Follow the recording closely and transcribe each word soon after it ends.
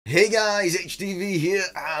Hey guys, HDvee here,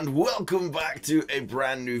 and welcome back to a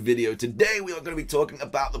brand new video. Today we are going to be talking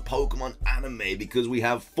about the Pokemon anime because we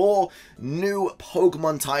have 4 new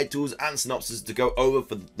Pokemon titles and synopsis to go over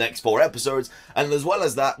for the next 4 episodes. And as well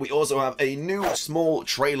as that, we also have a new small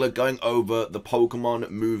trailer going over the Pokemon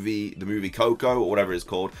movie, the movie Coco, or whatever it's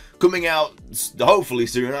called, coming out hopefully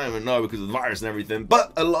soon. I don't even know because of the virus and everything,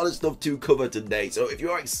 but a lot of stuff to cover today. So if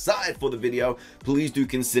you're excited for the video, please do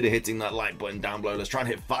consider hitting that like button down below. Let's try and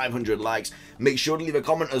hit 500 likes. Make sure to leave a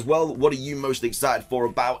comment as well. What are you most excited for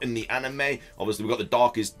about in the anime? Obviously, we've got the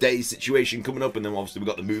Darkest Day situation coming up, and then obviously we've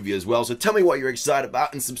got the movie as well. So tell me what you're excited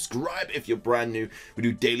about, and subscribe if you're brand new. We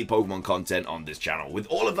do daily Pokemon content on this channel. With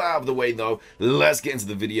all of that out of the way, though, let's get into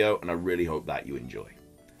the video, and I really hope that you enjoy.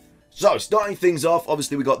 So, starting things off,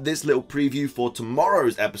 obviously we got this little preview for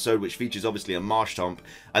tomorrow's episode, which features obviously a Marshtomp,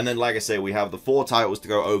 and then like I say, we have the 4 titles to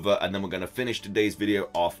go over, and then we're going to finish today's video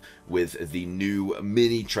off with the new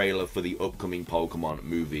mini trailer for the upcoming Pokemon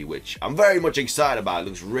movie, which I'm very much excited about. It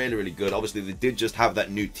looks really, really good. Obviously, they did just have that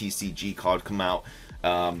new TCG card come out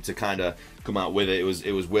to kind of come out with it.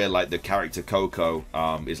 It was where like the character Coco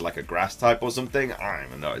is like a grass type or something. I don't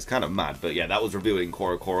even know. It's kind of mad, but yeah, that was revealed in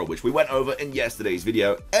Coro, which we went over in yesterday's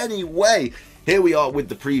video. Anyway, here we are with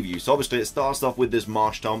the preview. So obviously it starts off with this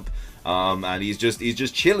Marshtomp, and he's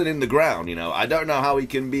just chilling in the ground. You know, I don't know how he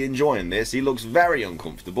can be enjoying this. He looks very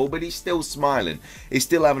uncomfortable, but he's still smiling. He's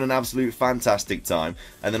still having an absolute fantastic time.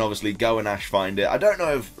 And then obviously Go and Ash find it. I don't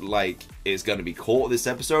know if like it's going to be caught this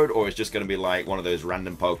episode, or it's just going to be like one of those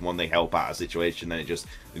random Pokemon they help out a situation, then it just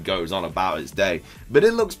goes on about its day. But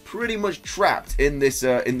it looks pretty much trapped in this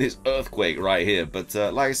earthquake right here. But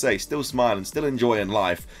like I say, still smiling, still enjoying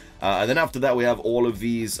life. And then after that, we have all of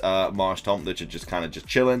these Marshtomp that are just kind of just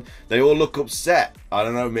chilling. They all look upset. I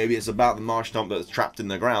don't know, maybe it's about the Marshtomp that's trapped in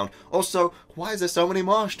the ground. Also, why is there so many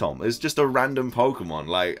Marshtomp? It's just a random Pokemon.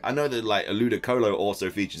 Like, I know that like a Lucario also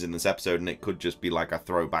features in this episode, and it could just be like a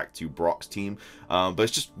throwback to Brock's team. But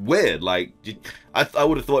it's just weird. Like, I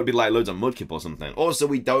would have thought it'd be like loads of Mudkip or something. Also,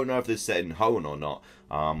 we don't know if this is set in Hoenn or not.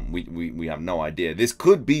 We have no idea. This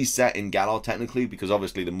could be set in Galar technically, because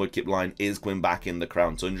obviously the Mudkip line is coming back in the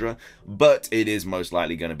Crown Tundra, but it is most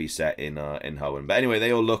likely going to be set in Hoenn. But anyway,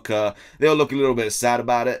 they all look a little bit sad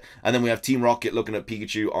about it. And then we have Team Rocket looking at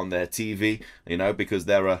Pikachu on their TV, you know, because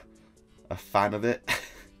they're a fan of it.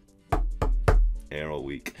 Here all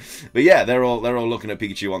week, but yeah, they're all looking at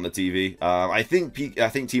Pikachu on the TV. I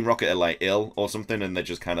think Team Rocket are like ill or something, and they're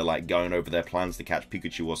just kind of like going over their plans to catch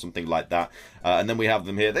Pikachu or something like that. And then we have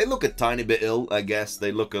them here. They look a tiny bit ill, I guess.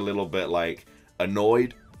 They look a little bit like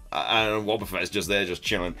annoyed. And Wobbuffet's just there, just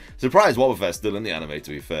chilling. Surprised Wobbuffet's still in the anime,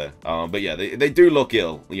 to be fair. But yeah, they do look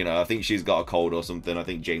ill. You know, I think she's got a cold or something. I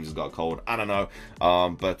think James has got a cold. I don't know.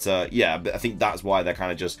 Yeah, I think that's why they're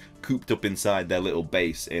kind of just cooped up inside their little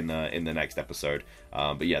base in the next episode.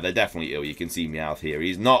 But yeah, they're definitely ill. You can see Meowth here.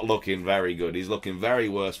 He's not looking very good. He's looking very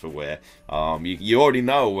worse for wear. You already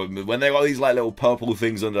know when they got these like little purple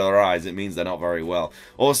things under their eyes, it means they're not very well.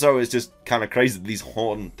 Also, it's just kind of crazy that these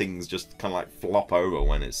horn things just kind of like flop over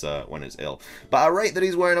when it's ill. But I rate that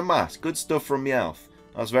he's wearing a mask. Good stuff from Meowth.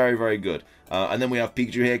 That's very, very good. And then we have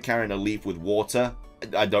Pikachu here carrying a leaf with water.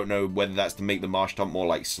 I don't know whether that's to make the Marshtomp more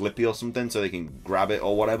like slippy or something, so they can grab it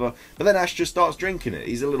or whatever. But then Ash just starts drinking it.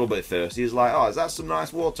 He's a little bit thirsty. He's like, oh, is that some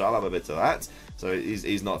nice water? I'll have a bit of that. So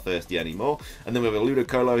he's not thirsty anymore. And then we have a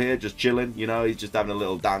Ludicolo here just chilling. You know, he's just having a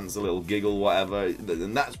little dance, a little giggle, whatever.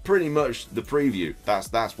 And that's pretty much the preview.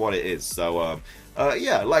 That's what it is. So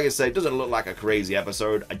yeah, like I say, it doesn't look like a crazy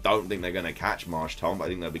episode. I don't think they're going to catch Marshtomp. I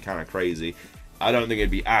think that'd be kind of crazy. I don't think it'd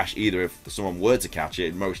be Ash either. If someone were to catch it,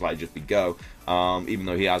 it'd most likely just be Go. Even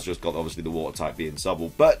though he has just got obviously the water type being Sobble.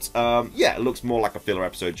 But yeah, it looks more like a filler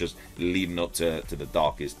episode just leading up to the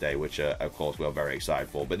Darkest Day, which of course we're very excited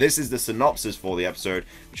for. But this is the synopsis for the episode,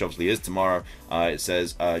 which obviously is tomorrow. It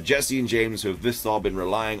says, Jesse and James, who have this far been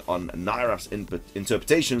relying on Nairaf's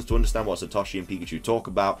interpretations to understand what Satoshi and Pikachu talk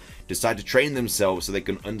about, decide to train themselves so they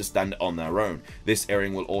can understand it on their own. This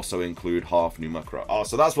airing will also include half Numacro. Oh,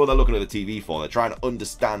 so that's what they're looking at the TV for. They're trying to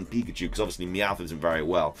understand Pikachu, because obviously Meowth isn't very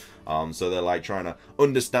well. So they're like trying to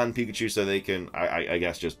understand Pikachu so they can, I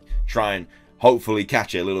guess, just try and hopefully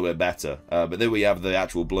catch it a little bit better. But then we have the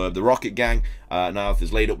actual blurb. The Rocket Gang, Nairaf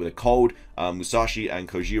is laid up with a cold. Musashi and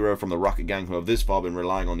Kojiro from the Rocket Gang, who have this far been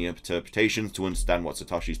relying on the interpretations to understand what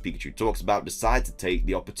Satoshi's Pikachu talks about, decide to take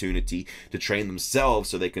the opportunity to train themselves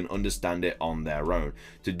so they can understand it on their own.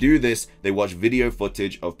 To do this, they watch video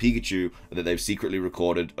footage of Pikachu that they've secretly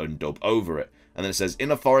recorded and dub over it. And then it says,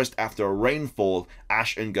 in a forest after a rainfall,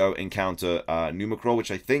 Ash and Go encounter Numacraw, which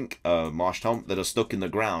I think Marshtomp, that are stuck in the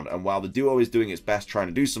ground. And while the duo is doing its best trying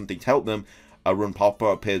to do something to help them, a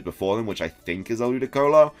Runpapa appears before them, which I think is a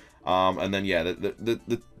Ludicolo. And then, yeah,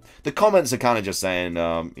 the comments are kind of just saying,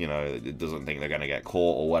 you know, it doesn't think they're going to get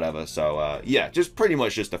caught or whatever. So, yeah, just pretty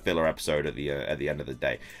much just a filler episode at the end of the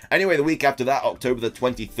day. Anyway, the week after that, October the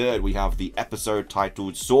 23rd, we have the episode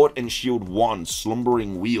titled Sword and Shield 1,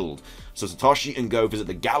 Slumbering Weald. So Satoshi and Go visit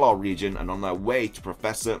the Galar region, and on their way to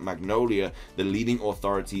Professor Magnolia, the leading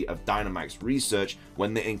authority of Dynamax research,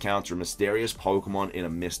 when they encounter a mysterious Pokemon in a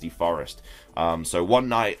misty forest. So one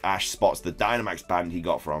night, Ash spots the Dynamax band he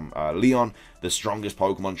got from Leon, the strongest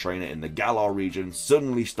Pokemon trainer in the Galar region,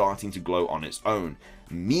 suddenly starting to glow on its own.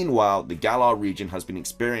 Meanwhile, the Galar region has been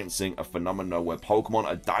experiencing a phenomenon where Pokemon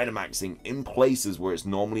are Dynamaxing in places where it's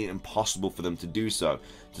normally impossible for them to do so.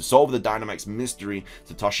 To solve the Dynamax mystery,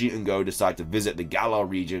 Satoshi and Go decide to visit the Galar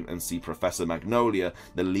region and see Professor Magnolia,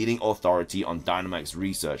 the leading authority on Dynamax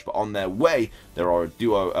research. But on their way, a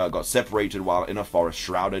duo got separated while in a forest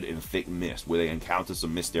shrouded in thick mist, where they encounter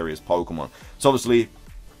some mysterious Pokemon. So obviously,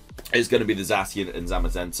 it's going to be the Zacian and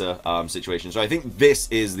Zamazenta situation. So I think this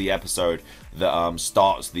is the episode that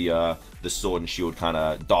starts the Sword and Shield kind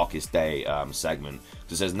of Darkest Day segment.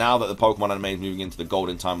 It says, now that the Pokemon anime is moving into the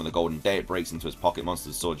Golden Time and the Golden Day, it breaks into its Pocket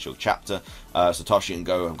Monsters Sword and Shield chapter. Satoshi and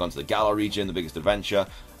Go have gone to the Galar region, the biggest adventure.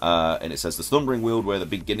 And it says, the Slumbering Weald, where the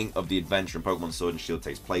beginning of the adventure in Pokemon Sword and Shield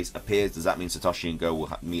takes place, appears. Does that mean Satoshi and Go will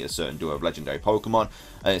meet a certain duo of legendary Pokemon?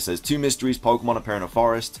 And it says, two mysteries Pokemon appear in a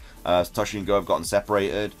forest. Satoshi and Go have gotten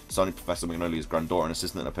separated. Sony Professor Magnolia's granddaughter and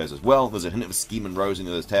assistant appears as well. There's a hint of a scheme and Rose in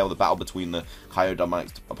the other's tail. The battle between the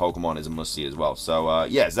Dynamax Pokemon is a must-see as well. So,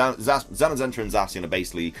 yeah, Zamazenta and Zacian are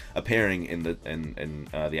basically appearing in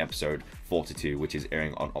the episode 42, which is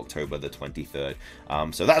airing on October the 23rd.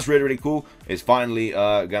 So that's really, really cool. It's finally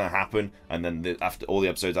gonna happen, and then after all the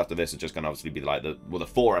episodes after this are just gonna obviously be like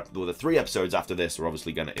the 3 episodes after this are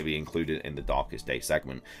obviously gonna be included in the Darkest Day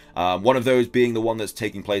segment. One of those being the one that's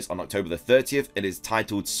taking place on October the 30th. It is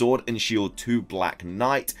titled Sword and Shield 2 Black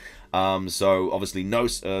Knight. So obviously no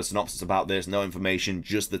synopsis about this, no information,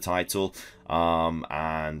 just the title,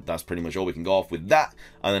 and that's pretty much all we can go off with that.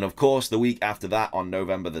 And then of course the week after that, on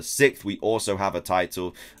November the 6th, we also have a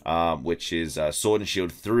title, which is Sword and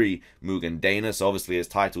Shield 3 Mugen Dana. So obviously it's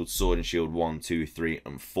titled Sword and Shield 1, 2, 3,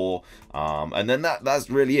 and 4. And then that's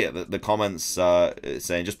really it. The comments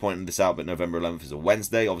saying, just pointing this out, but November 11th is a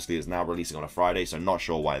Wednesday. Obviously it's now releasing on a Friday, so not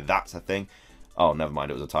sure why that's a thing. Oh, never mind,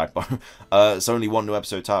 it was a typo. It's only one new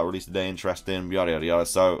episode title released today, interesting, yada yada yada.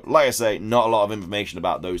 So, like I say, not a lot of information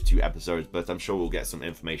about those 2 episodes, but I'm sure we'll get some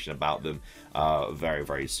information about them very,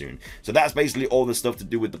 very soon. So that's basically all the stuff to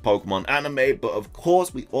do with the Pokemon anime, but of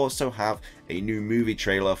course we also have a new movie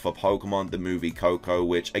trailer for Pokemon, the movie Coco,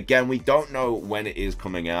 which, again, we don't know when it is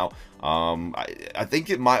coming out. I think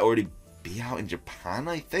it might already be out in Japan,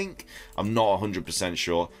 I think. I'm not 100%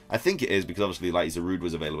 sure. I think it is, because obviously like Zarude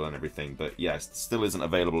was available and everything, but yeah, it still isn't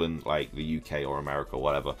available in like the UK or America or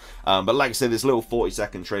whatever. But like I said, this little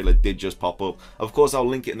 40-second trailer did just pop up. Of course, I'll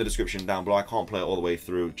link it in the description down below. I can't play it all the way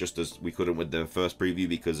through, just as we couldn't with the first preview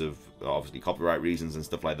because of obviously copyright reasons and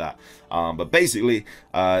stuff like that. But basically,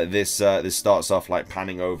 this starts off like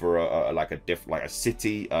panning over a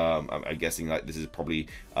city. I'm guessing like this is probably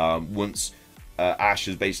once Ash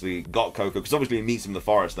has basically got Coco, because obviously he meets him in the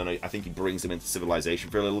forest, and I think he brings him into civilization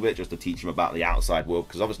for a little bit just to teach him about the outside world,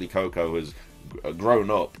 because obviously Coco has grown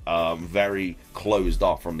up very closed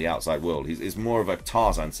off from the outside world. It's more of a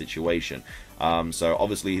Tarzan situation. So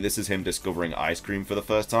obviously this is him discovering ice cream for the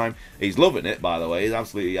first time. He's loving it, by the way. He's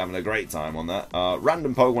absolutely having a great time on that.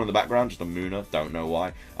 Random Pokemon in the background, just a Munna, don't know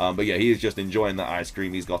why. But yeah, he is just enjoying that ice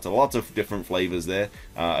cream. He's got a lot of different flavors there.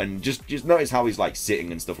 And just notice how he's like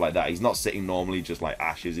sitting and stuff like that. He's not sitting normally just like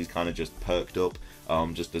Ash is. He's kind of just perked up.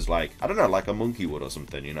 Just as like, I don't know, like a monkey would or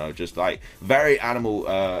something, you know, just like very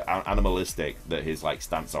animalistic that his like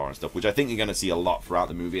stance are and stuff, which I think you're going to see a lot throughout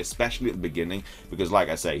the movie, especially at the beginning, because like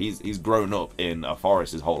I say, he's grown up in a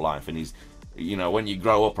forest his whole life, and he's, you know, when you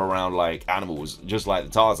grow up around like animals, just like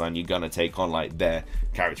the Tarzan, you're gonna take on like their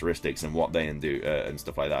characteristics and what they do and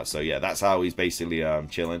stuff like that. So yeah, that's how he's basically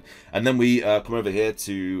chilling. And then we come over here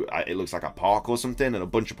to it looks like a park or something, and a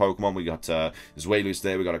bunch of Pokemon. We got Zuelus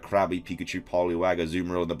there, we got a Krabby, Pikachu, Poliwag,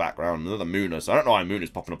 Azumarill in the background, another Munna. So I don't know why Munna's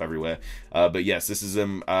popping up everywhere, but yes, this is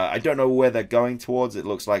I don't know where they're going towards. It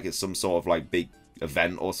looks like it's some sort of like big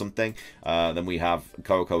event or something. Then we have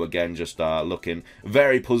Coco again, just looking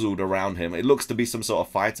very puzzled around him. It looks to be some sort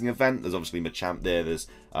of fighting event. There's obviously Machamp there, there's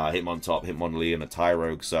Hitmontop, Hitmonlee, and a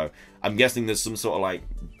Tyrogue, so I'm guessing there's some sort of like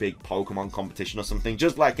big Pokemon competition or something,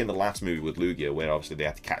 just like in the last movie with Lugia, where obviously they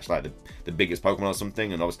had to catch like the biggest Pokemon or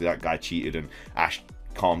something, and obviously that guy cheated and Ash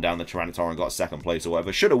calmed down the Tyranitar and got second place or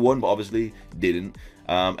whatever. Should have won, but obviously didn't.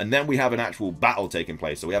 And then we have an actual battle taking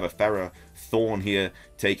place. So we have a Ferrothorn here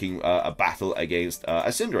taking a battle against a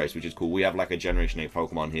Cinderace, which is cool. We have like a Generation 8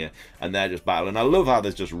 Pokemon here, and they're just battling. I love how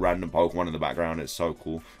there's just random Pokemon in the background. It's so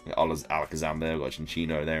cool. Alakazam there, got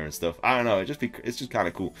Chinchino there and stuff. I don't know, it's just kind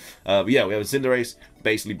of cool. But yeah, we have a Cinderace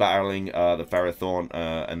basically battling the Ferrothorn,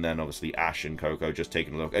 and then obviously Ash and Coco just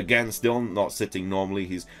taking a look. Again, still not sitting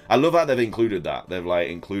normally. I love how they've included that. They've like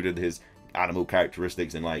included his animal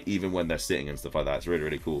characteristics and like even when they're sitting and stuff like that. It's really,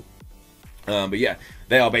 really cool. But yeah,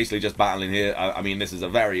 they are basically just battling here. I mean, this is a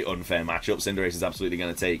very unfair matchup. Cinderace is absolutely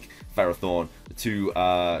going to take Ferrothorn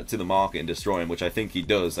to the market and destroy him, which I think he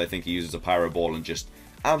does. I think he uses a Pyro Ball and just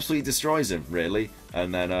absolutely destroys him, really.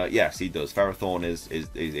 And then yes, he does. Ferrothorn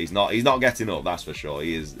he's not getting up, that's for sure.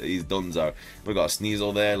 He's donezo. We've got a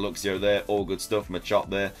Sneasel there, Luxio there, all good stuff. Machop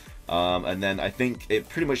there. And then I think it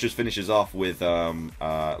pretty much just finishes off with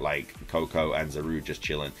like Coco and Zarude just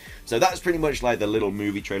chilling. So that's pretty much like the little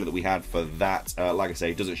movie trailer that we had for that. Like I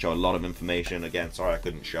say, it doesn't show a lot of information. Again, sorry I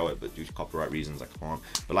couldn't show it, but due to copyright reasons I can't.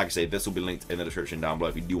 But like I say, this will be linked in the description down below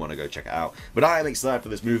if you do want to go check it out. But I am excited for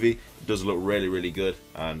this movie. It does look really, really good.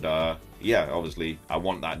 And yeah, obviously I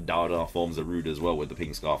want that Dada form Zarude as well with the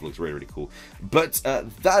pink scarf. Looks really, really cool. But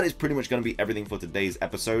that is pretty much going to be everything for today's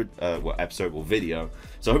episode. Video.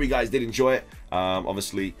 So I hope you guys did enjoy it.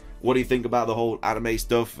 Obviously, what do you think about the whole anime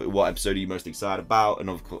stuff? What episode are you most excited about?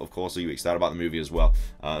 And of course, are you excited about the movie as well?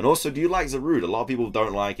 And also, do you like Zarude? A lot of people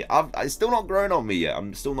don't like it. It's still not growing on me yet.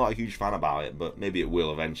 I'm still not a huge fan about it, but maybe it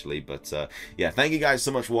will eventually. But yeah, thank you guys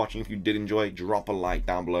so much for watching. If you did enjoy, drop a like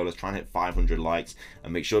down below. Let's try and hit 500 likes.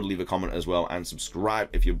 And make sure to leave a comment as well. And subscribe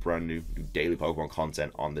if you're brand new. Do daily Pokemon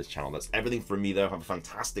content on this channel. That's everything from me, though. Have a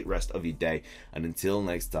fantastic rest of your day. And until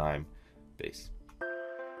next time, peace.